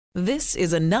This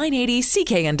is a 980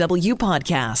 CKNW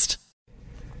podcast.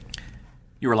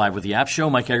 You're live with the App Show.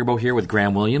 Mike Agerbo here with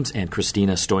Graham Williams and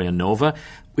Christina Stoyanova.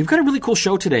 We've got a really cool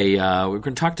show today. We're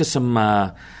going to talk to some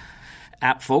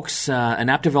app folks, an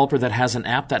app developer that has an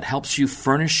app that helps you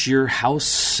furnish your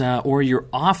house or your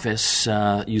office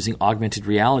using augmented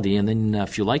reality. And then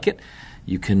if you like it,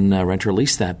 you can rent or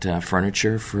lease that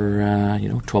furniture for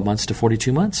 12 months to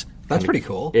 42 months. That's pretty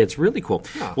cool. It's really cool.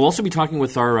 Yeah. We'll also be talking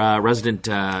with our resident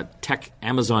tech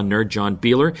Amazon nerd, John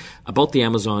Beeler, about the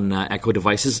Amazon Echo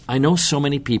devices. I know so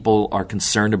many people are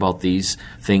concerned about these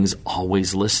things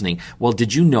always listening. Well,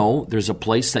 did you know there's a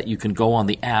place that you can go on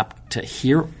the app to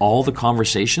hear all the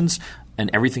conversations and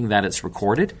everything that it's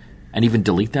recorded, and even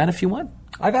delete that if you want?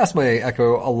 I've asked my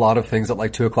Echo a lot of things at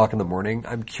like 2 o'clock in the morning.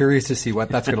 I'm curious to see what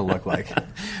that's going to look like.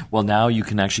 Well, now you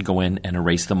can actually go in and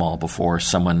erase them all before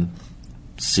someone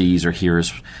sees or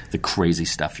hears the crazy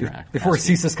stuff you're asking. Before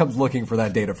CSIS comes looking for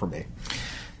that data from me.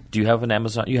 Do you have an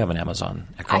Amazon? You have an Amazon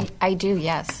Echo? I do,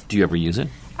 yes. Do you ever use it?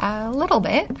 A little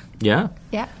bit. Yeah?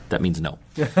 Yeah. That means no.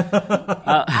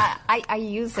 I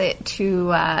use it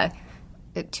to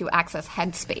access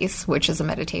Headspace, which is a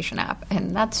meditation app,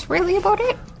 and that's really about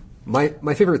it.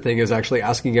 My favorite thing is actually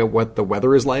asking it what the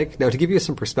weather is like. Now, to give you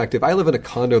some perspective, I live in a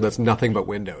condo that's nothing but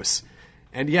windows.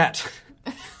 And yet,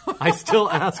 I still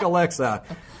ask Alexa,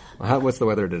 what's the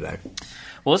weather today?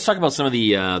 Well, let's talk about some of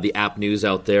the app news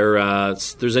out there.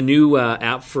 There's a new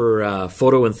app for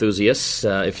photo enthusiasts.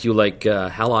 If you like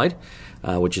Halide,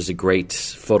 which is a great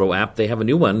photo app, they have a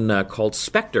new one called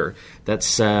Spectre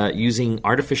that's using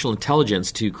artificial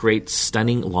intelligence to create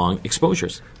stunning long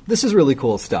exposures. This is really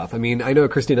cool stuff. I mean, I know,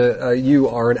 Christina, you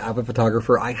are an avid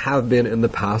photographer. I have been in the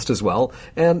past as well.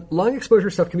 And long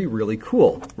exposure stuff can be really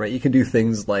cool, right? You can do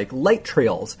things like light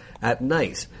trails at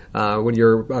night when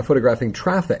you're photographing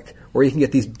traffic. Or you can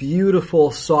get these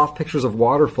beautiful, soft pictures of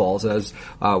waterfalls as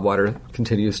water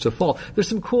continues to fall. There's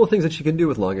some cool things that you can do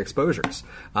with long exposures.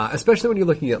 Especially when you're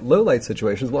looking at low-light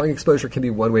situations, long exposure can be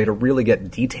one way to really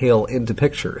get detail into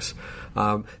pictures.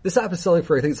 This app is selling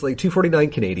for, I think it's like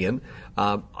 $249 Canadian.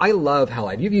 I love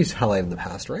Halide. You've used Halide in the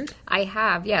past, right? I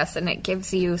have, yes, and it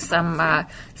gives you some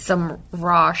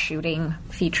raw shooting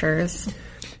features.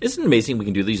 Isn't it amazing we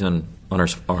can do these on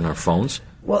our phones?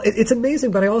 Well, it's amazing,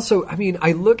 but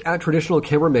I look at traditional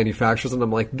camera manufacturers and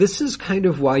I'm like, this is kind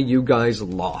of why you guys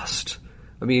lost.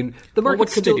 I mean, the market.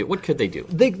 What could they do?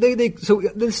 So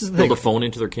this is the thing. Build a phone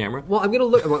into their camera? Well, I'm going to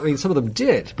look. I mean, some of them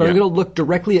did, but I'm going to look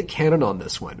directly at Canon on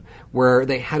this one, where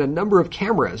they had a number of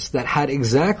cameras that had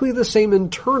exactly the same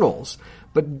internals,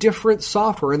 but different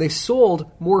software, and they sold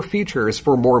more features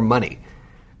for more money.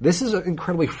 This is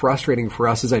incredibly frustrating for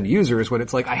us as end users when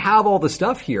it's like, I have all the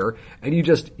stuff here, and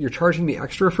you're charging me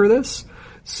extra for this?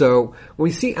 So when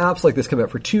we see apps like this come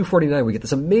out for $249, we get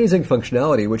this amazing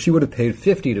functionality, which you would have paid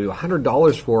 $50 to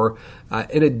 $100 for,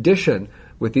 in addition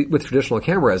with traditional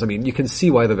cameras. I mean, you can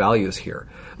see why the value is here.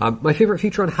 My favorite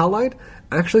feature on Halide,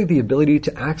 actually the ability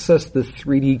to access the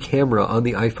 3D camera on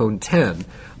the iPhone 10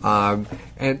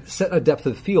 and set a depth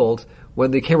of field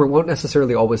when the camera won't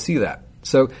necessarily always see that.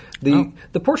 So the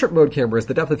portrait mode cameras,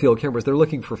 the depth of field cameras, they're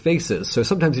looking for faces. So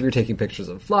sometimes if you're taking pictures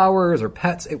of flowers or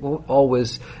pets, it won't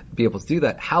always be able to do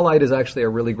that. Halide is actually a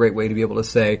really great way to be able to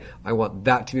say, I want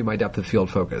that to be my depth of field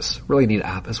focus. Really neat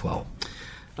app as well.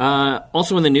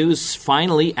 Also in the news,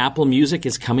 finally, Apple Music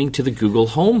is coming to the Google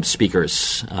Home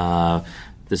speakers.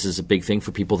 This is a big thing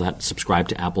for people that subscribe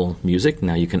to Apple Music.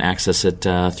 Now you can access it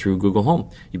through Google Home.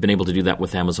 You've been able to do that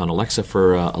with Amazon Alexa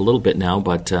for a little bit now,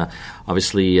 but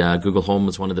obviously Google Home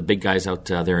is one of the big guys out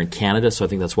there in Canada, so I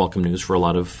think that's welcome news for a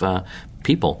lot of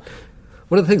people.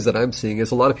 One of the things that I'm seeing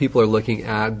is a lot of people are looking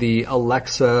at the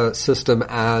Alexa system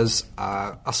as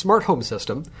a smart home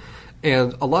system,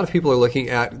 and a lot of people are looking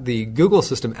at the Google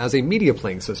system as a media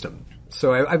playing system.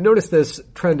 So I've noticed this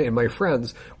trend in my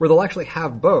friends where they'll actually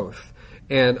have both.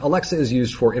 And Alexa is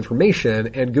used for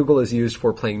information, and Google is used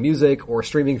for playing music or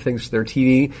streaming things to their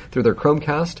TV through their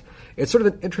Chromecast. It's sort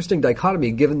of an interesting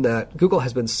dichotomy, given that Google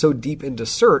has been so deep into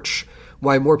search,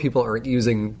 why more people aren't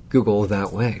using Google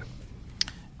that way.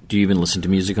 Do you even listen to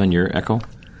music on your Echo?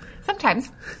 Sometimes.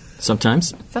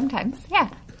 Sometimes? Sometimes, yeah.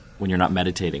 When you're not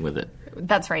meditating with it.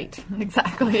 That's right,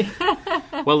 exactly.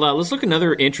 Well, let's look at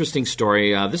another interesting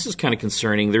story. This is kind of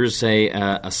concerning. There's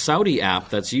a Saudi app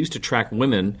that's used to track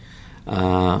women,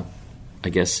 I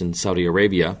guess in Saudi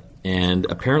Arabia, and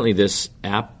apparently this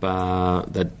app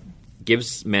that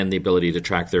gives men the ability to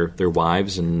track their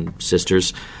wives and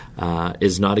sisters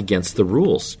is not against the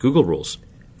rules, Google rules.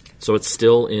 So it's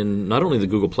still in not only the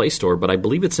Google Play Store, but I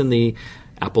believe it's in the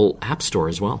Apple App Store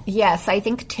as well. Yes, I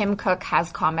think Tim Cook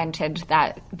has commented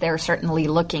that they're certainly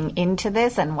looking into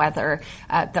this and whether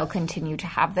they'll continue to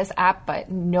have this app, but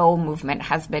no movement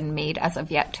has been made as of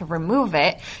yet to remove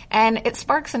it. And it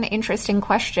sparks an interesting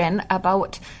question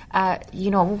about,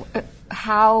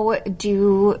 how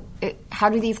do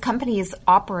these companies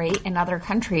operate in other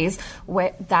countries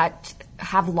that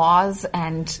have laws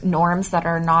and norms that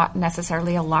are not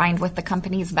necessarily aligned with the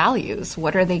company's values?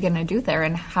 What are they going to do there,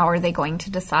 and how are they going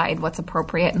to decide what's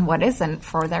appropriate and what isn't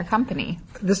for their company?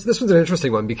 This was an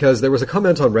interesting one because there was a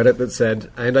comment on Reddit that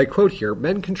said, and I quote here,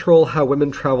 "Men control how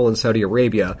women travel in Saudi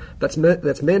Arabia. That's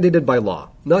mandated by law.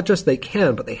 Not just they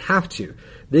can, but they have to.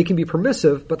 They can be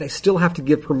permissive, but they still have to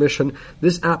give permission.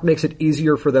 This app makes it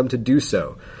easier for them to do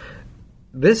so."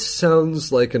 This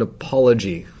sounds like an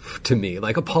apology to me,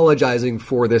 like apologizing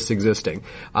for this existing.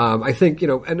 I think,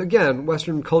 and again,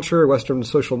 Western culture, Western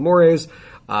social mores,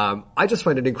 I just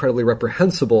find it incredibly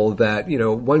reprehensible that,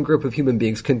 one group of human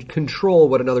beings can control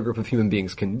what another group of human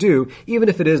beings can do, even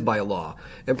if it is by law.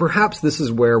 And perhaps this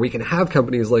is where we can have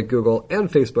companies like Google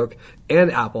and Facebook and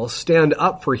Apple stand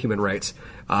up for human rights.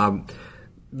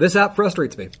 This app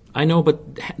frustrates me. I know,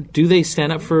 but do they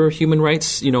stand up for human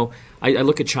rights? I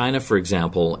look at China, for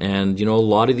example, and, a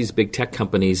lot of these big tech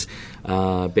companies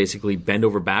basically bend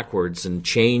over backwards and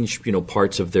change,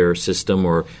 parts of their system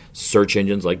or search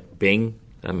engines like Bing.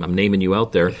 I'm naming you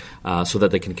out there, so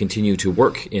that they can continue to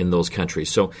work in those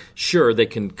countries. So, sure, they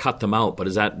can cut them out, but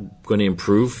is that going to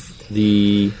improve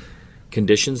the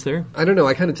conditions there? I don't know.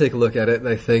 I kind of take a look at it and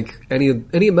I think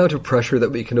any amount of pressure that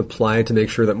we can apply to make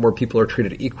sure that more people are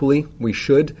treated equally, we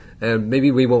should. And maybe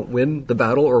we won't win the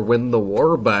battle or win the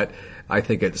war, but I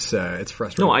think it's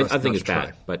frustrating. No, I think it's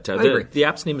bad. But the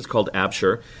app's name is called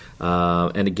AppSure,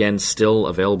 and again, still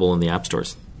available in the app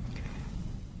stores.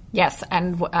 Yes,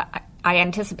 and I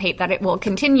anticipate that it will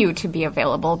continue to be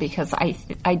available because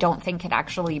I don't think it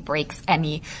actually breaks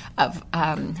any of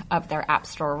their App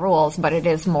Store rules, but it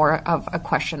is more of a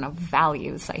question of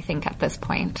values, I think, at this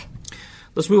point.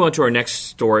 Let's move on to our next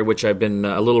story, which I've been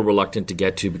a little reluctant to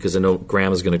get to because I know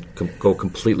Graham is going to go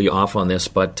completely off on this.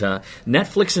 But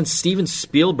Netflix and Steven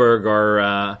Spielberg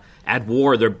are at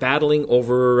war. They're battling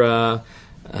over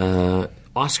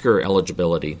Oscar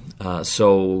eligibility.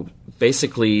 So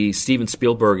basically, Steven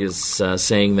Spielberg is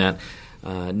saying that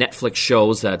Netflix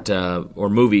shows that, or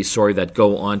movies, that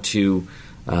go onto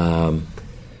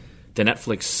the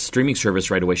Netflix streaming service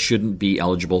right away shouldn't be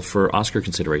eligible for Oscar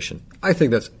consideration. I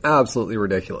think that's absolutely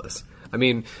ridiculous. I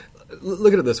mean,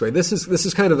 look at it this way. This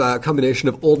is kind of a combination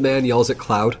of old man yells at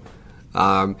cloud,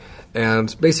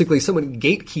 and basically someone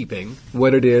gatekeeping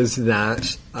what it is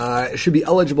that should be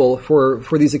eligible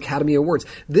for these Academy Awards.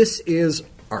 This is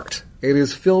art. It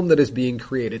is film that is being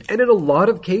created. And in a lot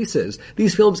of cases,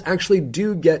 these films actually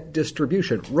do get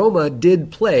distribution. Roma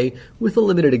did play with a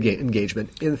limited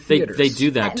engagement in theaters. They do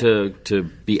that to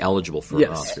be eligible for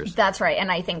Oscars. That's right.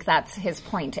 And I think that's his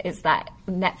point, is that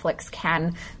Netflix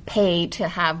can pay to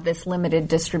have this limited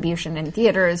distribution in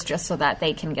theaters just so that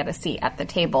they can get a seat at the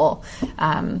table,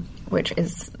 which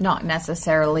is not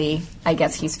necessarily, I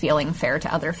guess he's feeling fair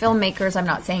to other filmmakers. I'm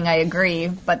not saying I agree,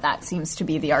 but that seems to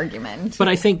be the argument. But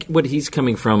I think what he's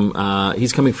coming from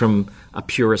a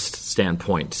purist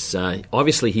standpoint.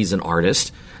 Obviously, he's an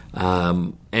artist,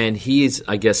 and he's,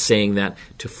 I guess, saying that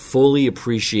to fully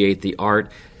appreciate the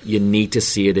art, you need to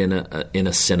see it in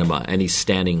a cinema, and he's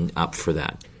standing up for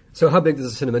that. So how big does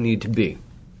a cinema need to be?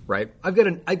 Right? I've got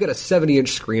a 70-inch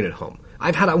screen at home.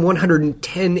 I've had a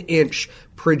 110-inch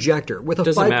projector with a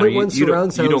 5.1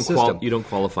 surround sound system. You don't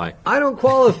qualify. I don't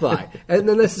qualify. And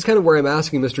then this is kind of where I'm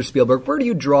asking Mr. Spielberg, where do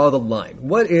you draw the line?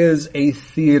 What is a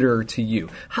theater to you?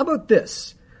 How about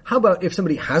this? How about if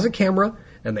somebody has a camera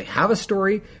and they have a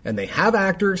story and they have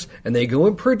actors and they go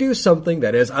and produce something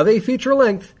that is of a feature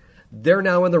length, they're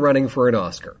now in the running for an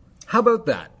Oscar. How about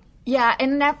that? Yeah,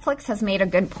 and Netflix has made a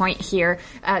good point here.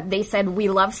 They said, we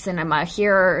love cinema.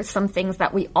 Here are some things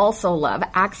that we also love.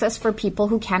 Access for people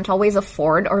who can't always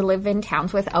afford or live in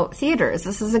towns without theaters.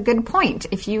 This is a good point.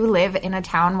 If you live in a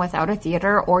town without a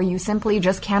theater, or you simply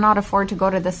just cannot afford to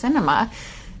go to the cinema,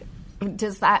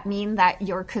 does that mean that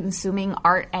you're consuming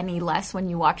art any less when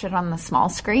you watch it on the small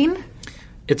screen?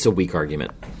 It's a weak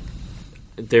argument.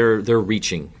 They're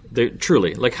reaching.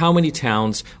 Truly, like, how many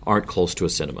towns aren't close to a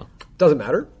cinema? Doesn't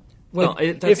matter. Well,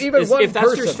 if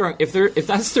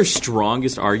that's their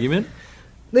strongest argument,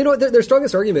 they know their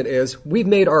strongest argument is we've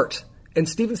made art, and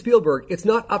Steven Spielberg. It's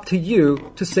not up to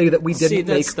you to say that we didn't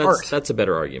make art. That's a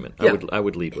better argument. Yeah. I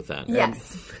would lead with that.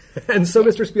 Yes. And so,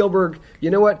 Mr. Spielberg, you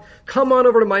know what? Come on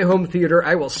over to my home theater.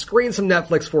 I will screen some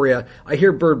Netflix for you. I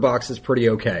hear Bird Box is pretty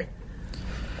okay.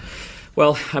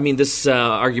 Well, I mean, this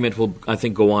argument will, I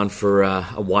think, go on for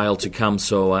a while to come.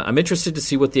 So I'm interested to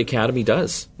see what the Academy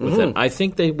does with it. I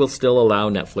think they will still allow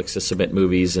Netflix to submit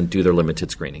movies and do their limited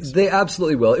screenings. They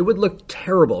absolutely will. It would look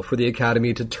terrible for the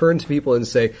Academy to turn to people and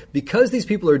say, because these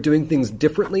people are doing things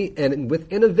differently and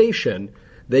with innovation,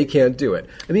 they can't do it.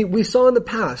 I mean, we saw in the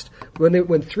past when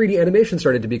 3D animation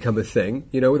started to become a thing,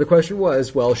 the question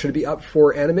was, well, should it be up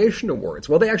for animation awards?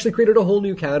 Well, they actually created a whole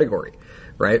new category,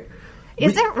 right?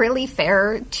 Is it really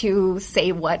fair to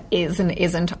say what is and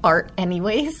isn't art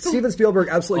anyways? Steven Spielberg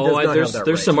absolutely does not have that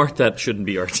There's right. some art that shouldn't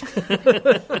be art.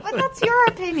 But that's your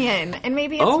opinion, and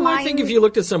maybe it's mine. I think if you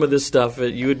looked at some of this stuff,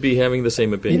 you would be having the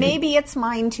same opinion. Maybe it's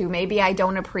mine too. Maybe I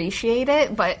don't appreciate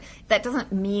it, but that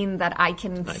doesn't mean that I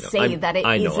can say that it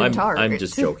isn't art. I'm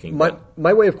just joking.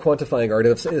 My way of quantifying art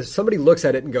is if somebody looks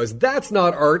at it and goes, that's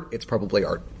not art, it's probably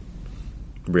art.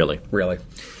 Really? Really.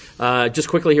 Just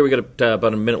quickly here, we got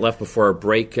about a minute left before our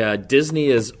break. Disney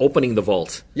is opening the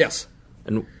vault. Yes.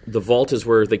 And the vault is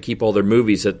where they keep all their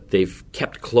movies that they've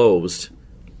kept closed,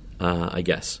 I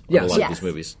guess, on a lot of these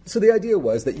movies. So the idea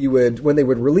was that you would, when they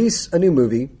would release a new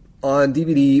movie on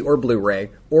DVD or Blu-ray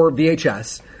or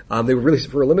VHS, they would release it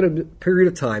for a limited period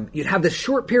of time. You'd have this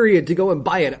short period to go and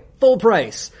buy it at full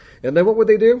price. And then what would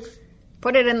they do?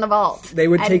 Put it in the vault. They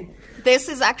would take... This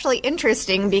is actually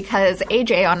interesting because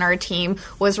AJ on our team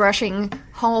was rushing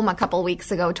home a couple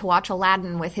weeks ago to watch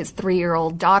Aladdin with his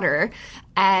 3-year-old daughter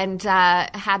and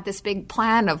had this big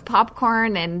plan of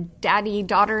popcorn and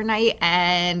daddy-daughter night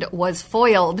and was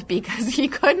foiled because he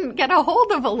couldn't get a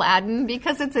hold of Aladdin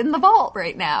because it's in the vault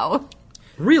right now.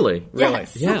 Really?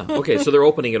 Yes. Yeah. Okay, so they're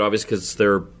opening it obviously because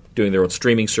they're doing their own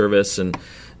streaming service and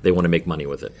they want to make money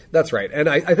with it. That's right. And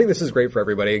I think this is great for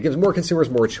everybody. It gives more consumers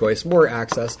more choice, more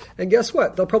access. And guess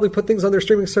what? They'll probably put things on their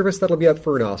streaming service that'll be up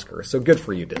for an Oscar. So good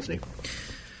for you, Disney.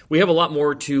 We have a lot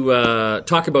more to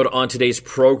talk about on today's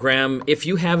program. If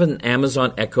you have an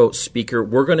Amazon Echo speaker,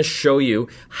 we're going to show you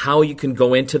how you can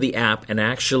go into the app and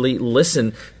actually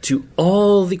listen to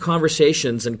all the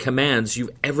conversations and commands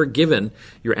you've ever given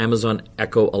your Amazon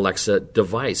Echo Alexa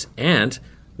device. And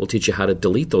we'll teach you how to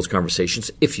delete those conversations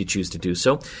if you choose to do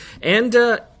so. And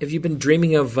if you've been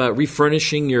dreaming of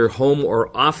refurnishing your home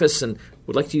or office and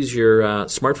would like to use your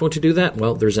smartphone to do that,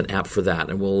 well, there's an app for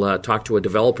that. And we'll talk to a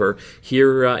developer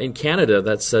here in Canada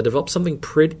that's developed something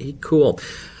pretty cool.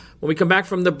 When we come back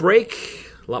from the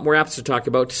break, a lot more apps to talk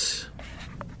about.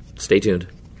 Stay tuned.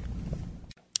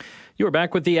 You are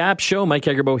back with the App Show. Mike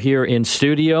Agerbo here in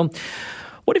studio.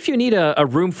 What if you need a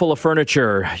room full of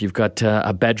furniture? You've got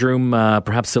a bedroom,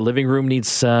 perhaps the living room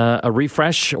needs a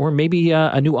refresh, or maybe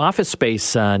a new office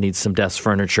space needs some desk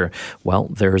furniture. Well,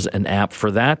 there's an app for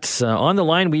that. On the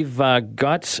line, we've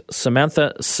got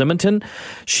Samantha Simonton.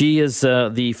 She is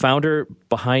the founder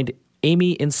behind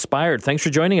Amy Inspired. Thanks for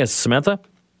joining us, Samantha.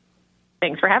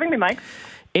 Thanks for having me, Mike.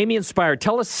 Amy Inspired,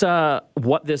 tell us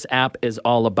what this app is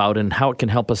all about and how it can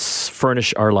help us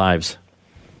furnish our lives.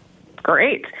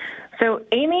 Great. So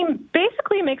Amy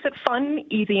basically makes it fun,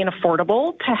 easy, and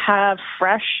affordable to have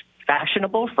fresh,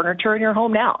 fashionable furniture in your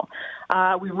home now.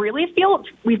 We really feel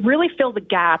the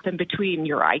gap in between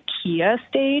your IKEA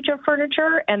stage of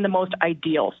furniture and the most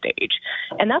ideal stage.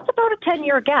 And that's about a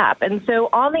 10-year gap. And so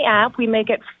on the app, we make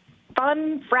it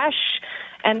fun, fresh,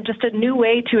 and just a new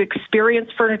way to experience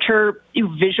furniture.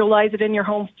 You visualize it in your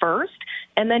home first,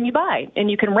 and then you buy.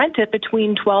 And you can rent it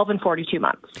between 12 and 42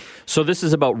 months. So this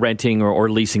is about renting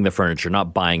or leasing the furniture,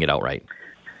 not buying it outright.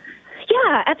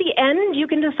 Yeah, at the end, you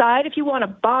can decide if you want to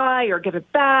buy or give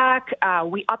it back.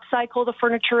 We upcycle the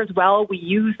furniture as well. We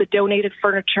use the donated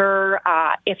furniture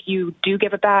if you do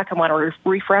give it back and want to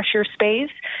refresh your space.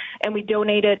 And we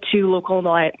donate it to local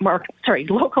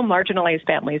marginalized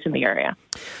families in the area.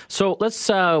 So let's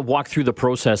walk through the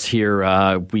process here.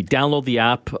 We download the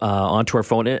app onto our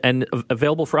phone and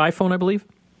available for iPhone, I believe?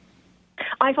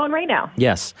 iPhone right now.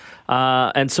 Yes.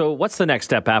 And so what's the next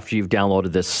step after you've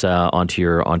downloaded this onto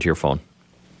your phone?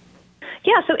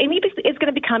 Yeah, so Amy is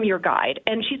going to become your guide,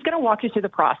 and she's going to walk you through the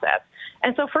process.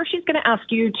 And so first she's going to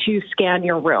ask you to scan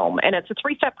your room, and it's a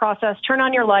 3-step process. Turn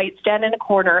on your light, stand in a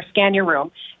corner, scan your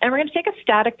room. And we're going to take a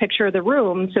static picture of the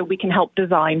room so we can help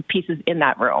design pieces in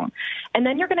that room. And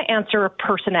then you're going to answer a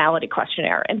personality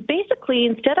questionnaire. And basically,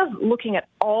 instead of looking at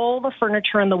all the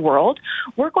furniture in the world,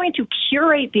 we're going to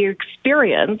curate the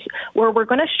experience where we're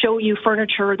going to show you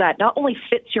furniture that not only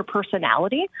fits your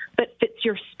personality, but fits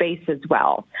your space as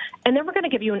well. And then we're going to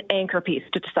give you an anchor piece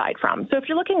to decide from. So if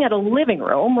you're looking at a living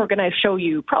room, we're going to show show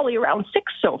you probably around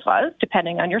 6 sofas,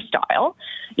 depending on your style.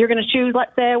 You're going to choose,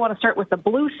 let's say I want to start with the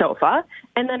blue sofa,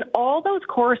 and then all those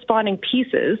corresponding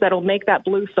pieces that'll make that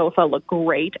blue sofa look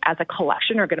great as a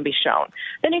collection are going to be shown.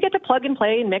 Then you get to plug and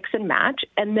play, mix and match,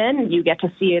 and then you get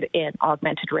to see it in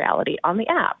augmented reality on the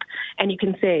app. And you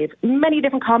can save many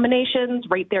different combinations.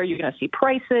 Right there, you're going to see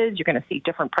prices. You're going to see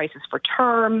different prices for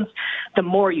terms. The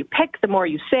more you pick, the more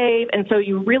you save. And so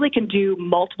you really can do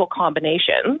multiple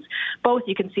combinations. Both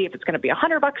you can see if it's going to be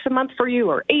 $100 a month for you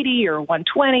or $80 or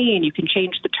 $120, and you can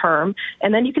change the term.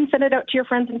 And then you can send it out to your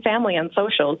friends and family on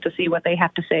socials to see what they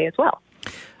have to say as well.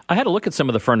 I had a look at some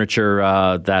of the furniture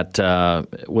that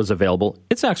was available.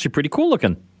 It's actually pretty cool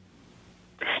looking.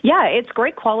 Yeah, it's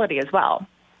great quality as well.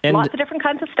 And lots of different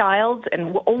kinds of styles,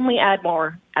 and we'll only add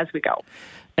more as we go.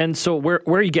 And so where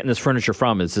are you getting this furniture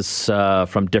from? Is this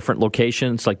from different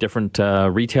locations, like different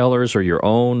retailers or your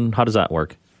own? How does that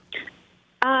work?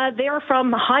 They are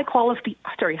from high quality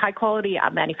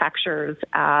manufacturers,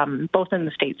 both in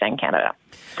the States and Canada.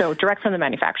 So direct from the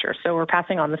manufacturers. So we're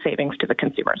passing on the savings to the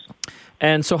consumers.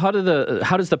 And so how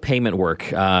does the payment work?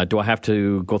 Do I have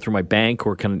to go through my bank,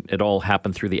 or can it all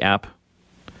happen through the app?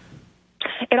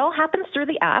 It all happens through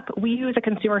the app. We use a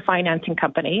consumer financing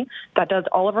company that does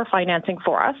all of our financing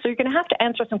for us. So you're going to have to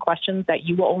answer some questions that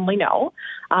you will only know.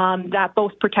 That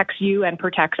both protects you and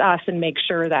protects us, and makes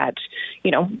sure that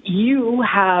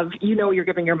you're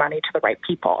giving your money to the right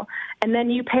people. And then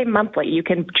you pay monthly. You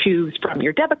can choose from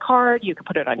your debit card. You can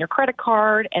put it on your credit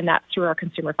card, and that's through our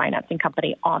consumer financing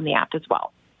company on the app as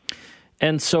well.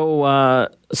 And so,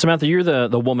 Samantha, you're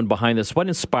the woman behind this. What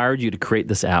inspired you to create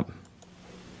this app?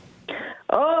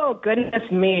 Oh, goodness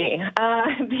me.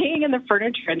 Being in the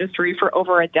furniture industry for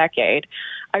over a decade,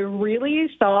 I really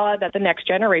saw that the next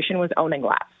generation was owning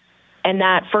less. And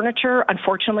that furniture,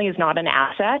 unfortunately, is not an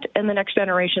asset. And the next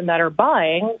generation that are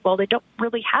buying, well, they don't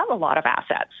really have a lot of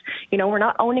assets. We're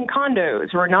not owning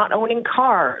condos. We're not owning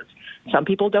cars. Some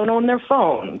people don't own their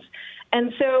phones.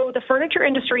 And so the furniture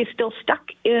industry is still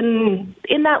stuck in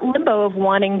that limbo of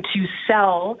wanting to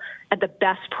sell at the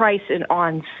best price and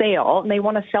on sale, and they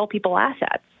want to sell people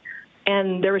assets.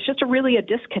 And there was just really a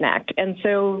disconnect. And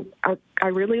so I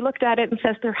really looked at it and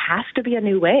says there has to be a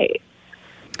new way.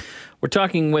 We're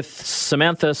talking with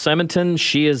Samantha Simonton.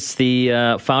 She is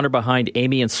the founder behind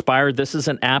Amy Inspired. This is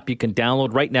an app you can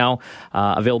download right now,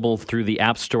 available through the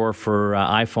App Store for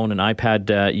iPhone and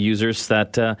iPad users,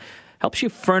 that helps you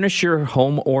furnish your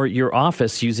home or your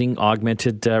office using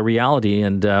augmented reality.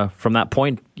 And from that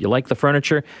point, you like the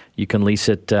furniture, you can lease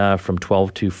it from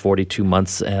 12 to 42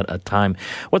 months at a time.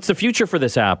 What's the future for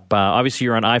this app? Obviously,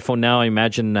 you're on iPhone now. I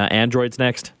imagine Android's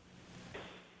next.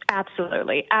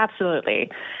 Absolutely.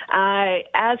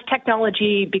 As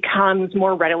technology becomes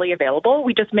more readily available,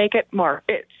 we just make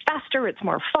it's faster, it's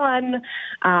more fun.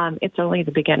 It's only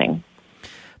the beginning.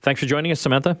 Thanks for joining us,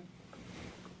 Samantha.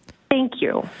 Thank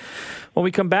you. When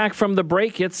we come back from the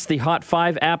break, it's the Hot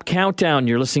 5 App Countdown.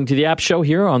 You're listening to the App Show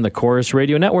here on the Chorus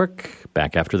Radio Network.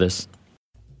 Back after this.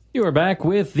 You are back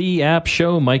with the App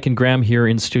Show. Mike and Graham here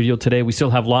in studio today. We still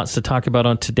have lots to talk about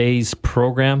on today's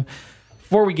program.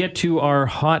 Before we get to our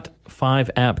Hot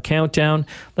 5 App Countdown,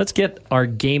 let's get our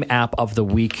game app of the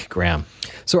week, Graham.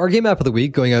 So our game app of the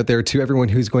week, going out there to everyone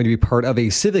who's going to be part of a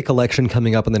civic election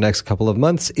coming up in the next couple of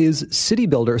months, is City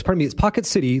Builder. It's Pocket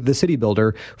City, the City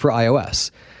Builder for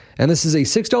iOS. And this is a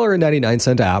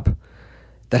 $6.99 app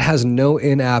that has no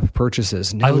in-app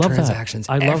purchases, no transactions.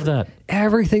 I love that.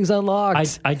 Everything's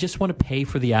unlocked. I just want to pay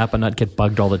for the app and not get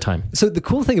bugged all the time. So the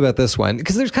cool thing about this one,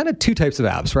 because there's kind of two types of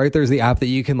apps, right? There's the app that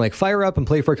you can fire up and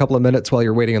play for a couple of minutes while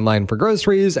you're waiting in line for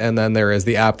groceries, and then there is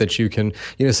the app that you can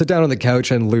sit down on the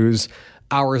couch and lose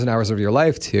hours and hours of your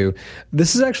life to.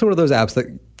 This is actually one of those apps that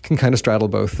can kind of straddle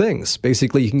both things.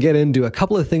 Basically, you can get into a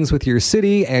couple of things with your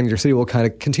city, and your city will kind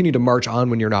of continue to march on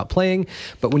when you're not playing.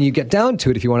 But when you get down to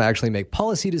it, if you want to actually make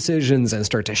policy decisions and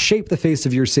start to shape the face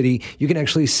of your city, you can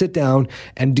actually sit down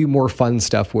and do more fun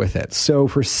stuff with it. So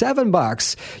for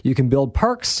 $7, you can build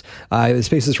parks,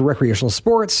 spaces for recreational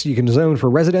sports. You can zone for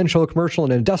residential, commercial,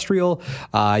 and industrial.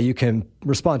 You can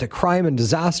respond to crime and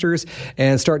disasters,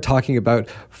 and start talking about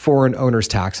foreign owners'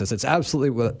 taxes. It's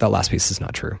absolutely, that last piece is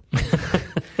not true.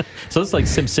 So it's like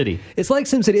SimCity. It's like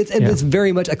SimCity. It's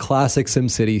very much a classic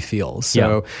SimCity feel.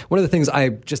 So one of the things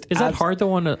is that hard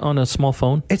though on a small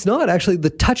phone? It's not actually. The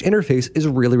touch interface is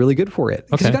really, really good for it.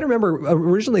 Because you got to remember,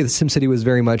 originally the SimCity was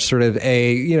very much sort of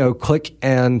a click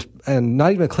and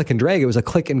not even a click and drag. It was a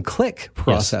click and click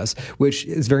process, which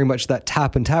is very much that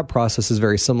tap and tap process is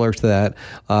very similar to that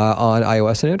on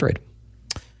iOS and Android.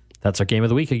 That's our game of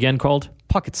the week, again called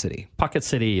Pocket City. Pocket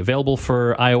City, available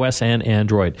for iOS and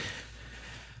Android.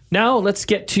 Now let's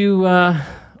get to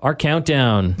our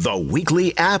countdown. The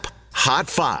weekly app Hot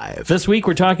 5. This week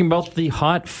we're talking about the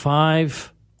Hot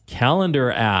 5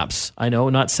 calendar apps. I know,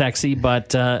 not sexy,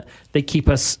 but they keep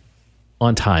us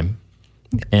on time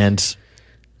and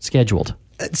scheduled.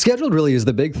 Scheduled really is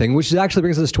the big thing, which actually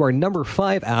brings us to our number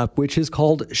 5 app, which is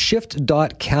called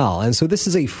Shift.cal. And so this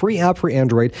is a free app for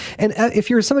Android. And if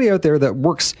you're somebody out there that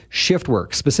works shift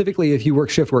work, specifically if you work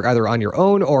shift work either on your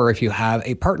own or if you have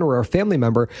a partner or a family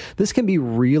member, this can be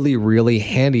really, really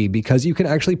handy because you can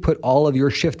actually put all of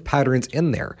your shift patterns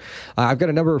in there. I've got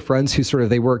a number of friends who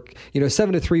they work,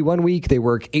 7 to 3 one week, they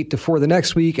work 8 to 4 the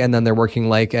next week, and then they're working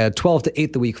like 12 to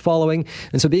 8 the week following.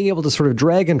 And so being able to sort of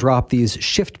drag and drop these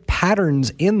shift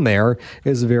patterns in there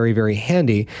is very, very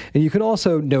handy. And you can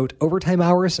also note overtime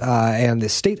hours and the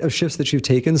state of shifts that you've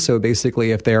taken. So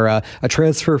basically, if they're a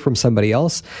transfer from somebody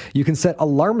else, you can set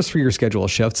alarms for your schedule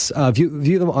shifts,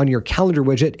 view them on your calendar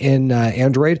widget in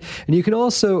Android. And you can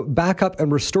also back up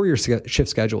and restore your shift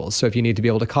schedules. So if you need to be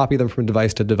able to copy them from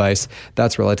device to device,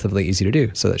 that's relatively easy to do.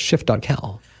 So that's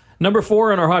Shift.cal. Number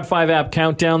 4 on our Hot 5 app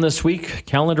countdown this week,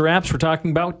 calendar apps. We're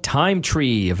talking about Time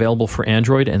Tree, available for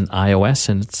Android and iOS,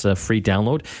 and it's a free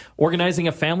download. Organizing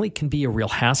a family can be a real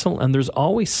hassle, and there's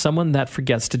always someone that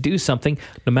forgets to do something,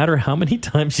 no matter how many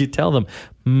times you tell them.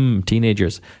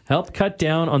 Teenagers. Help cut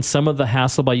down on some of the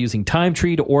hassle by using Time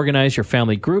Tree to organize your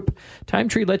family group. Time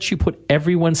Tree lets you put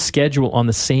everyone's schedule on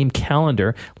the same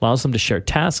calendar, allows them to share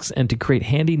tasks, and to create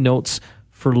handy notes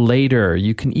for later.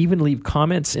 You can even leave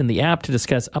comments in the app to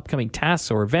discuss upcoming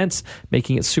tasks or events,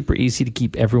 making it super easy to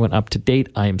keep everyone up to date.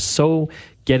 I am so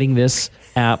getting this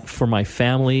app for my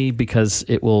family because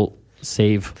it will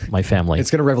save my family. It's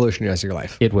going to revolutionize your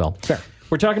life. It will. Fair.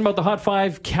 We're talking about the Hot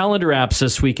 5 calendar apps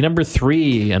this week. Number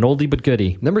 3, an oldie but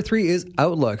goodie. Number 3 is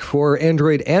Outlook for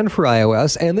Android and for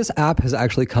iOS, and this app has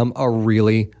actually come a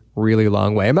really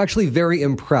long way. I'm actually very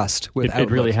impressed with Outlook.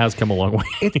 It really has come a long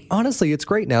way. Honestly, it's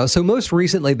great now. So most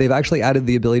recently, they've actually added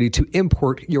the ability to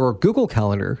import your Google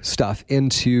Calendar stuff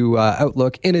into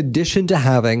Outlook, in addition to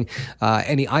having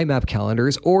any IMAP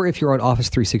calendars, or if you're on Office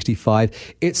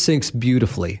 365, it syncs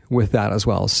beautifully with that as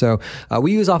well. So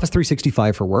we use Office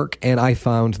 365 for work, and I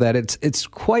found that it's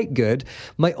quite good.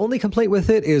 My only complaint with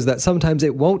it is that sometimes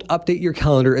it won't update your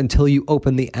calendar until you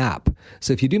open the app.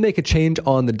 So if you do make a change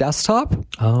on the desktop,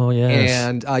 yes.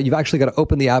 And you've actually got to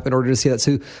open the app in order to see that.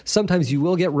 So sometimes you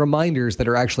will get reminders that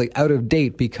are actually out of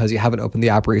date because you haven't opened the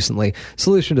app recently.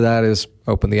 Solution to that is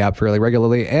open the app fairly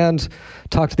regularly and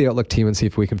talk to the Outlook team and see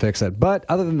if we can fix it. But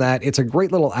other than that, it's a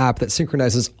great little app that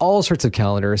synchronizes all sorts of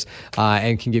calendars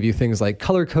and can give you things like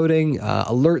color coding,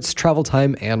 alerts, travel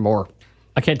time, and more.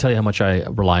 I can't tell you how much I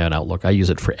rely on Outlook. I use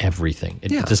it for everything.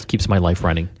 It just keeps my life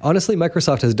running. Honestly,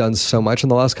 Microsoft has done so much in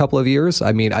the last couple of years.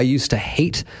 I mean, I used to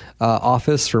hate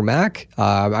Office for Mac.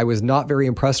 I was not very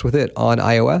impressed with it on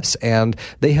iOS, and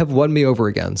they have won me over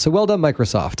again. So well done,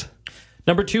 Microsoft.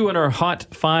 Number 2 in our Hot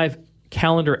 5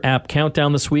 calendar app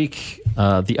countdown this week.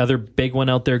 The other big one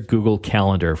out there, Google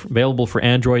Calendar. Available for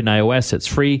Android and iOS. It's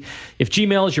free. If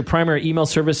Gmail is your primary email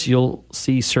service, you'll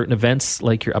see certain events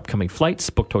like your upcoming flights,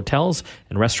 booked hotels,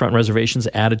 and restaurant reservations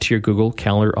added to your Google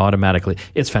Calendar automatically.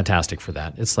 It's fantastic for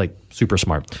that. It's like super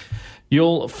smart.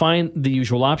 You'll find the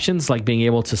usual options like being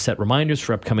able to set reminders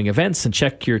for upcoming events and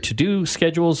check your to-do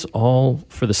schedules all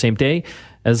for the same day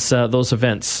as those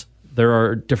events. There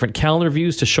are different calendar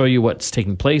views to show you what's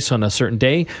taking place on a certain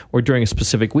day or during a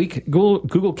specific week.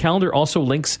 Google Calendar also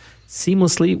links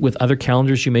seamlessly with other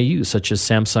calendars you may use, such as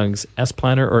Samsung's S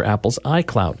Planner or Apple's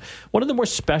iCloud. One of the more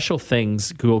special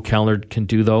things Google Calendar can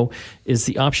do, though, is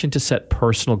the option to set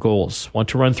personal goals. Want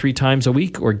to run 3 times a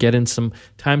week or get in some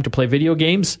time to play video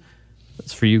games?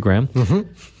 That's for you, Graham.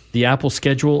 Mm-hmm. The app will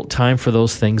schedule time for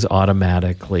those things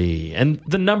automatically. And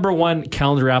the number 1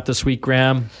 calendar app this week,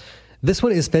 Graham? This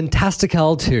one is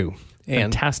Fantastical 2.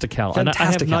 Fantastical. And I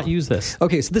have not used this.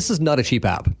 Okay, so this is not a cheap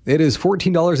app. It is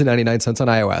 $14.99 on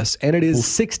iOS, and it is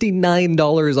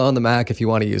 $69 on the Mac if you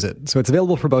want to use it. So it's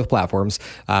available for both platforms,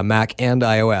 Mac and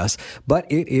iOS. But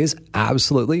it is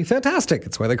absolutely fantastic.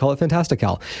 That's why they call it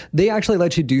Fantastical. They actually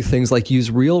let you do things like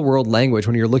use real-world language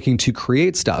when you're looking to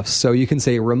create stuff. So you can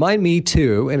say, remind me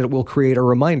to, and it will create a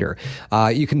reminder.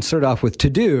 You can start off with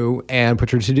to-do and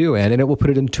put your to-do in, and it will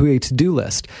put it into a to-do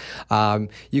list.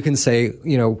 You can say,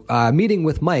 meeting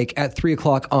with Mike at 3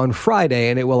 o'clock on Friday,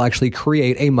 and it will actually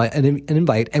create an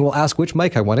invite and will ask which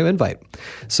Mike I want to invite.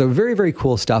 So very, very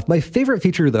cool stuff. My favorite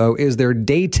feature, though, is their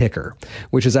day ticker,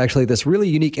 which is actually this really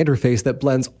unique interface that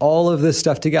blends all of this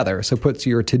stuff together. So it puts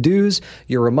your to-dos,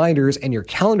 your reminders, and your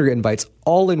calendar invites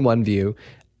all in one view.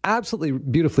 absolutely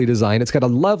beautifully designed. It's got a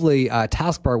lovely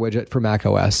taskbar widget for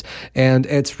macOS, and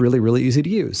it's really, really easy to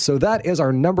use. So that is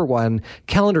our number one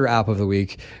calendar app of the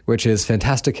week, which is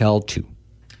Fantastical 2.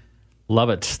 Love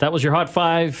it. That was your Hot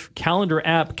 5 calendar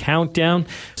app countdown.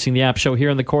 Seeing the App Show here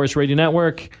on the Corus Radio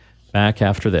Network. Back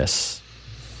after this.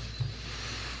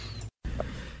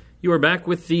 You are back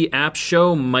with the App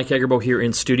Show. Mike Agerbo here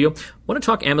in studio. I want to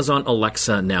talk Amazon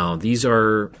Alexa now. These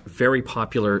are very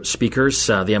popular speakers,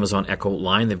 the Amazon Echo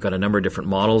line. They've got a number of different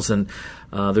models, and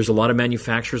there's a lot of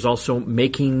manufacturers also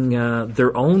making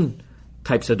their own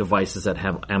types of devices that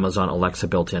have Amazon Alexa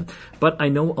built in. But I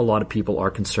know a lot of people are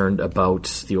concerned about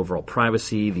the overall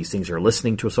privacy. These things are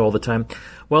listening to us all the time.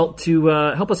 Well, to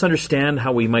help us understand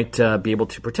how we might be able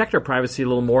to protect our privacy a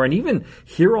little more and even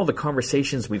hear all the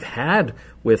conversations we've had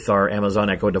with our Amazon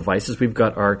Echo devices, we've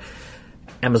got our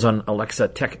Amazon Alexa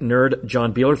tech nerd,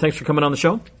 John Beeler. Thanks for coming on the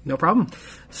show. No problem.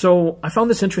 So I found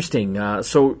this interesting.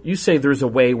 So you say there's a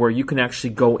way where you can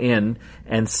actually go in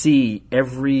and see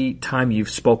every time you've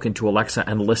spoken to Alexa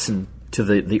and listen to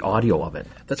the audio of it.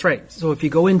 That's right. So if you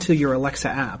go into your Alexa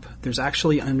app, there's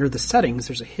actually under the settings,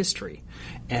 there's a history.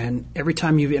 And every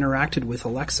time you've interacted with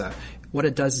Alexa, what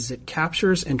it does is it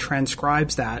captures and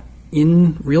transcribes that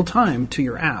in real time to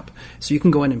your app. So you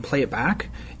can go in and play it back.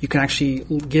 You can actually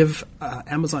give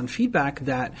Amazon feedback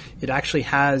that it actually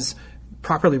has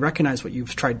properly recognized what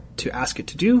you've tried to ask it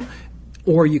to do.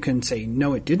 Or you can say,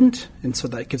 no, it didn't. And so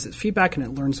that gives it feedback and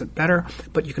it learns it better.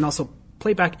 But you can also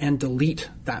play back and delete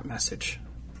that message.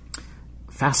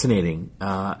 Fascinating.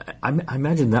 I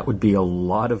imagine that would be a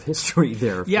lot of history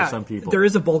there for some people. There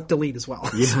is a bulk delete as well.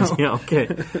 Yeah, okay.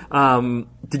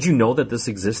 Did you know that this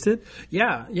existed?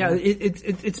 Yeah.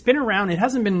 It's been around. It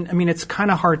hasn't been, I mean, it's kind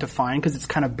of hard to find because it's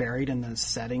kind of buried in the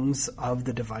settings of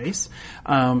the device.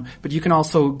 But you can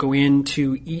also go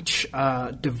into each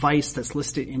device that's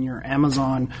listed in your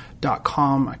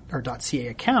Amazon.com or .ca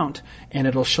account, and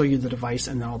it'll show you the device,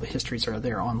 and then all the histories are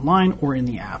there online or in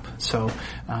the app. So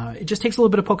it just takes a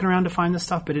little bit of poking around to find this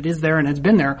stuff, but it is there and it's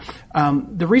been there.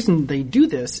 The reason they do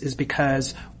this is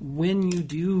because when you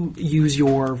do use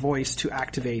your voice to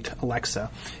activate Alexa,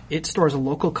 it stores a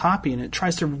local copy and it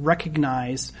tries to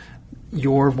recognize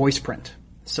your voice print.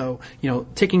 So,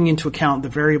 taking into account the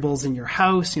variables in your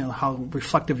house, how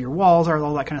reflective your walls are,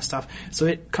 all that kind of stuff. So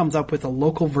it comes up with a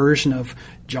local version of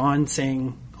John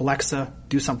saying, Alexa,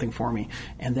 do something for me.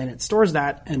 And then it stores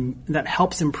that, and that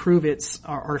helps improve its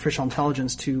artificial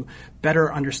intelligence to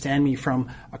better understand me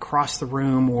from across the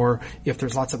room, or if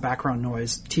there's lots of background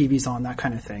noise, TV's on, that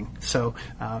kind of thing. So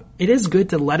it is good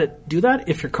to let it do that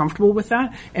if you're comfortable with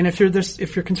that. And if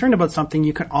you're concerned about something,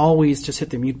 you can always just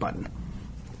hit the mute button.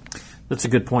 That's a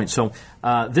good point. So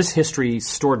this history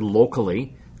stored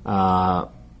locally.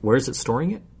 Where is it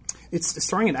storing it? It's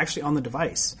storing it actually on the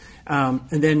device. And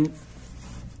then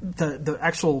the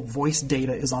actual voice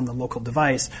data is on the local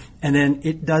device. And then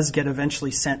it does get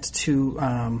eventually sent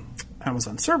to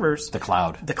Amazon servers. The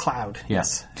cloud. The cloud,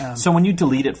 yes. So when you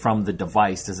delete it from the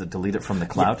device, does it delete it from the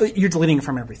cloud? You're deleting it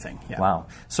from everything, yeah. Wow.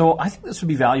 So I think this would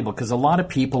be valuable because a lot of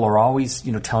people are always,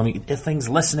 telling me things,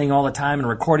 listening all the time and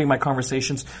recording my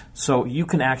conversations. So you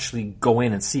can actually go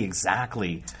in and see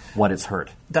exactly what it's heard.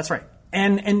 That's right.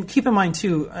 And keep in mind,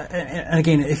 too, and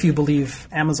again, if you believe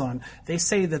Amazon, they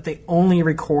say that they only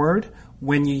record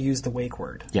when you use the wake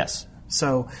word. Yes.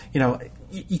 So,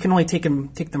 you can only take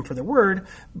them for their word,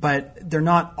 but they're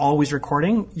not always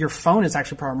recording. Your phone is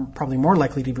actually probably more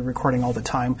likely to be recording all the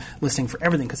time, listening for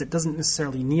everything, because it doesn't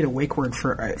necessarily need a wake word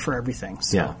for everything.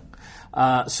 So.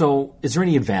 Yeah. So is there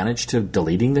any advantage to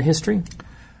deleting the history?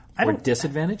 Or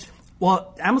disadvantage?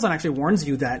 Well, Amazon actually warns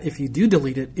you that if you do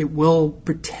delete it, it will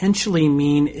potentially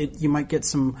mean you might get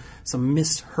some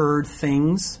misheard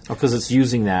things. Because it's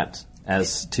using that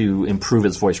as to improve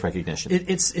its voice recognition.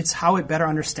 It's how it better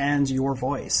understands your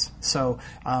voice. So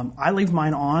I leave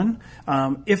mine on.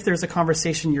 If there's a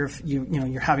conversation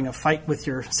you're having a fight with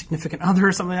your significant other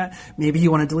or something like that, maybe you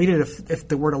want to delete it if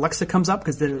the word Alexa comes up,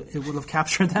 because it would have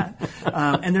captured that.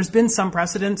 And there's been some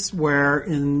precedents where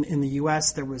in the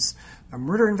U.S. there was a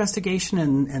murder investigation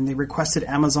and they requested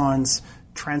Amazon's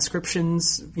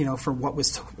transcriptions, for what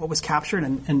was captured,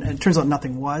 and it turns out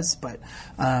nothing was. But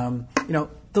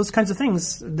those kinds of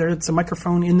things. There's a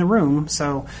microphone in the room,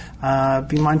 so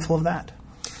be mindful of that.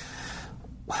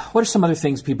 What are some other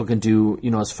things people can do,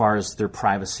 as far as their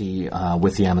privacy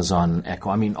with the Amazon Echo?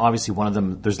 I mean, obviously one of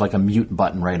them, there's like a mute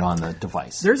button right on the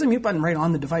device. There's a mute button right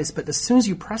on the device, but as soon as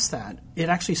you press that, it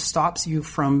actually stops you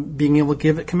from being able to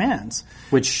give it commands.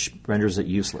 Which renders it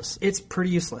useless. It's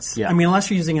pretty useless. Yeah. I mean, unless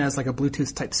you're using it as like a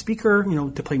Bluetooth type speaker,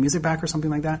 to play music back or something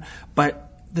like that.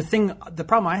 But the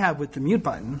problem I have with the mute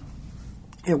button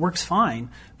it works fine,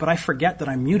 but I forget that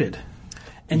I'm muted.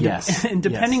 And, Yes. and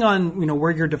depending on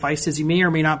where your device is, you may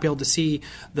or may not be able to see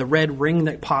the red ring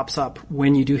that pops up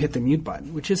when you do hit the mute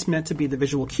button, which is meant to be the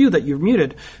visual cue that you're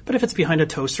muted. But if it's behind a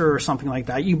toaster or something like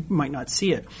that, you might not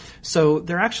see it. So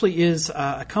there actually is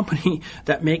a company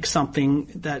that makes something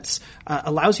that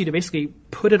allows you to basically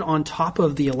put it on top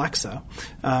of the Alexa.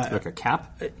 Like a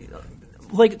cap?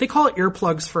 Like they call it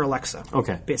earplugs for Alexa.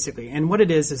 Okay. Basically. And what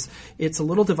it is it's a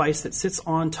little device that sits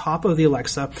on top of the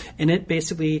Alexa, and it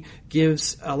basically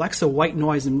gives Alexa white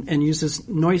noise and uses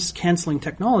noise canceling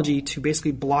technology to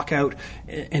basically block out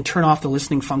and turn off the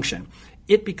listening function.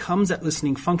 It becomes that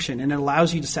listening function, and it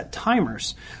allows you to set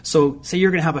timers. So say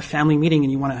you're going to have a family meeting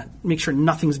and you want to make sure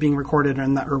nothing's being recorded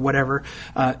or whatever.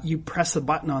 You press the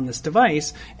button on this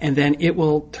device, and then it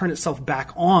will turn itself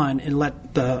back on and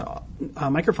let the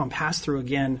microphone pass through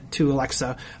again to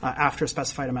Alexa after a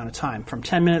specified amount of time, from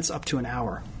 10 minutes up to an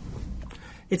hour.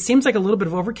 It seems like a little bit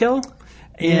of overkill.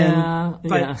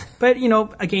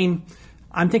 But again,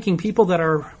 I'm thinking people that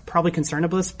are probably concerned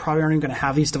about this probably aren't even going to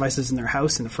have these devices in their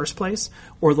house in the first place,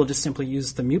 or they'll just simply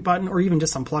use the mute button or even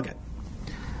just unplug it.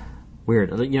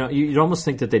 Weird. You'd almost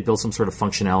think that they'd build some sort of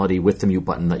functionality with the mute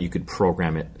button that you could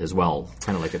program it as well,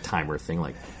 kind of like a timer thing,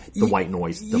 like the white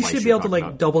noise device. You should be able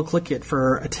to double click it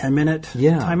for a 10-minute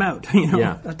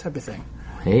timeout, that type of thing.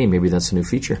 Hey, maybe that's a new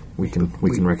feature we can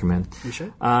recommend. We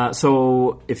should.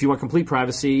 So if you want complete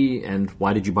privacy, and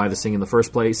why did you buy this thing in the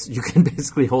first place, you can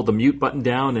basically hold the mute button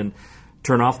down and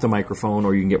turn off the microphone,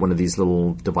 or you can get one of these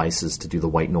little devices to do the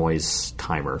white noise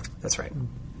timer. That's right.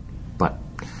 But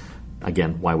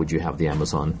again, why would you have the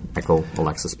Amazon Echo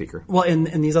Alexa speaker? Well,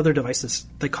 and these other devices,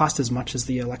 they cost as much as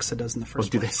the Alexa does in the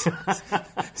first place.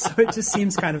 So it just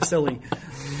seems kind of silly.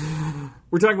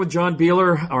 We're talking with John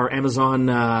Beeler, our Amazon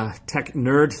tech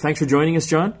nerd. Thanks for joining us,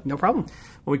 John. No problem.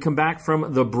 When we come back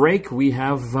from the break, we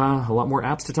have a lot more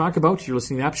apps to talk about. You're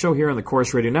listening to the App Show here on the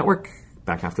Chorus Radio Network.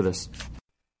 Back after this.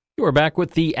 We're back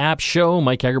with the App Show.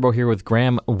 Mike Agerbo here with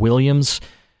Graham Williams.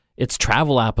 It's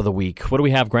Travel App of the Week. What do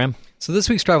we have, Graham? So this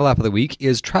week's Travel App of the Week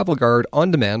is Travel Guard On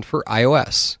Demand for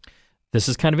iOS. This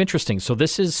is kind of interesting. So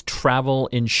this is travel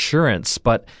insurance,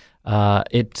 but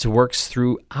it works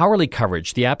through hourly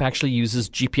coverage. The app actually uses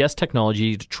GPS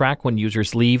technology to track when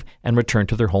users leave and return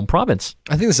to their home province.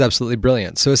 I think this is absolutely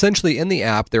brilliant. So essentially in the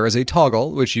app, there is a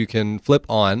toggle which you can flip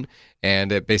on,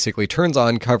 and it basically turns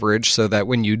on coverage so that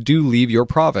when you do leave your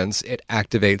province, it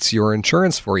activates your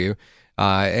insurance for you.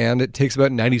 And it takes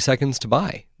about 90 seconds to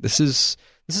buy. This is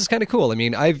kind of cool. I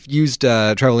mean, I've used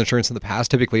travel insurance in the past.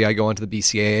 Typically, I go onto the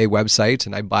BCAA website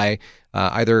and I buy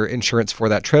either insurance for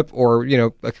that trip, or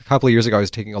a couple of years ago, I was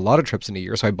taking a lot of trips in a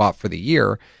year, so I bought for the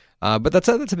year. But that's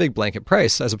a big blanket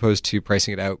price as opposed to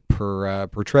pricing it out per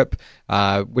trip,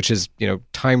 which is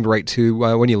timed right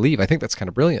to when you leave. I think that's kind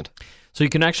of brilliant. So you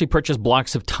can actually purchase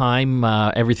blocks of time,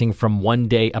 everything from 1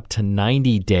 day up to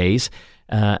 90 days.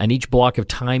 And each block of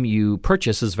time you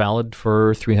purchase is valid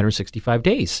for 365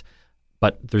 days.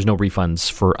 But there's no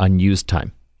refunds for unused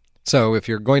time. So if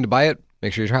you're going to buy it,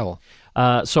 make sure you travel.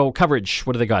 So coverage,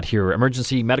 what do they got here?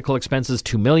 Emergency medical expenses,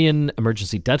 $2 million.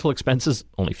 Emergency dental expenses,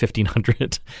 only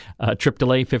 $1,500. Trip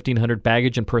delay, $1,500.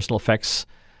 Baggage and personal effects,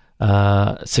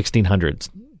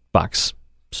 $1,600.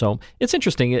 So it's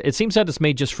interesting. It seems that it's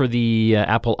made just for the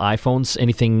Apple iPhones,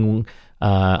 anything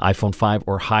iPhone 5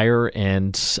 or higher,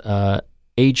 and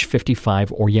age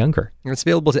 55 or younger. And it's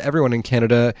available to everyone in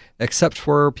Canada except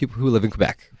for people who live in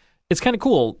Quebec. It's kind of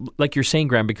cool, like you're saying,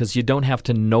 Graham, because you don't have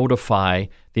to notify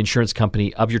the insurance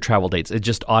company of your travel dates. It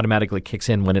just automatically kicks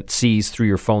in when it sees through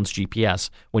your phone's GPS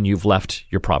when you've left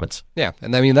your province. Yeah,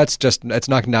 and I mean, it's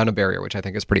knocking down a barrier, which I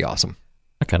think is pretty awesome.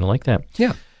 I kind of like that.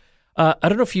 Yeah. I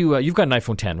don't know if you've got an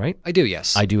iPhone 10, right? I do,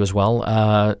 yes. I do as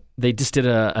well. They just did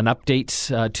an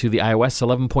update to the iOS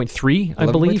 11.3, I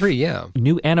believe. 11.3, yeah.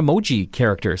 New Animoji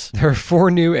characters. There are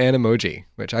 4 new Animoji,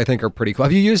 which I think are pretty cool.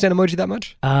 Have you used Animoji that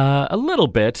much? A little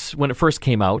bit when it first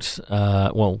came out.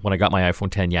 When I got my iPhone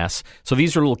 10, yes. So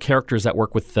these are little characters that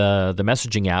work with the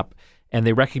messaging app, and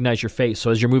they recognize your face.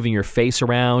 So as you're moving your face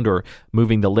around or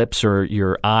moving the lips or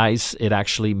your eyes, it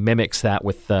actually mimics that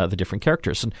with the different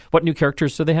characters. And what new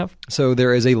characters do they have? So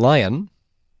there is a lion,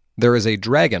 there is a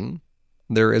dragon,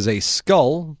 there is a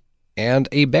skull, and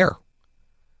a bear.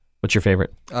 What's your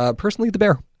favorite? Personally, the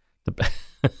bear.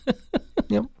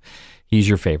 Yep. He's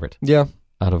your favorite. Yeah.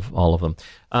 out of all of them.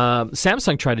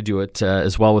 Samsung tried to do it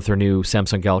as well with their new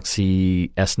Samsung Galaxy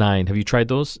S9. Have you tried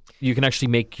those? You can actually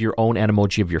make your own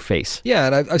Animoji of your face. Yeah,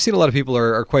 and I've seen a lot of people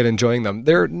are quite enjoying them.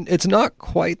 It's not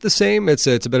quite the same. It's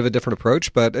a bit of a different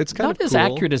approach, but it's kind of not as cool.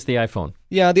 accurate as the iPhone.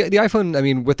 Yeah, the iPhone, I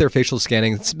mean, with their facial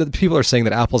scanning, people are saying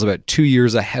that Apple's about 2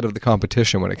 years ahead of the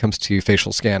competition when it comes to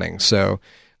facial scanning. So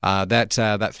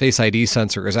that Face ID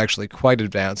sensor is actually quite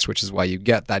advanced, which is why you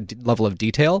get that level of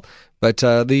detail. But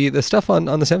the stuff on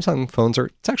the Samsung phones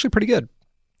it's actually pretty good.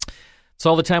 That's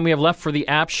all the time we have left for the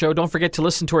App Show. Don't forget to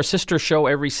listen to our sister show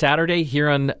every Saturday here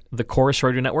on the Chorus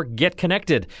Radio Network. Get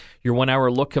Connected, your 1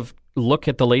 hour look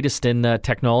at the latest in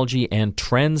technology and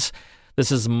trends.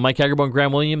 This is Mike Agerbo and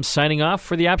Graham Williams signing off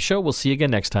for the App Show. We'll see you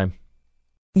again next time.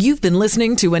 You've been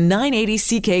listening to a 980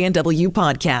 CKNW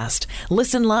podcast.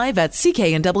 Listen live at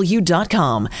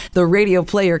cknw.com, the Radio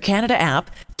Player Canada app,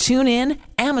 tune in,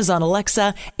 Amazon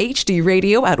Alexa, HD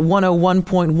Radio at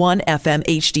 101.1 FM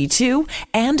HD2,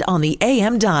 and on the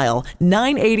AM dial,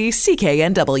 980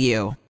 CKNW.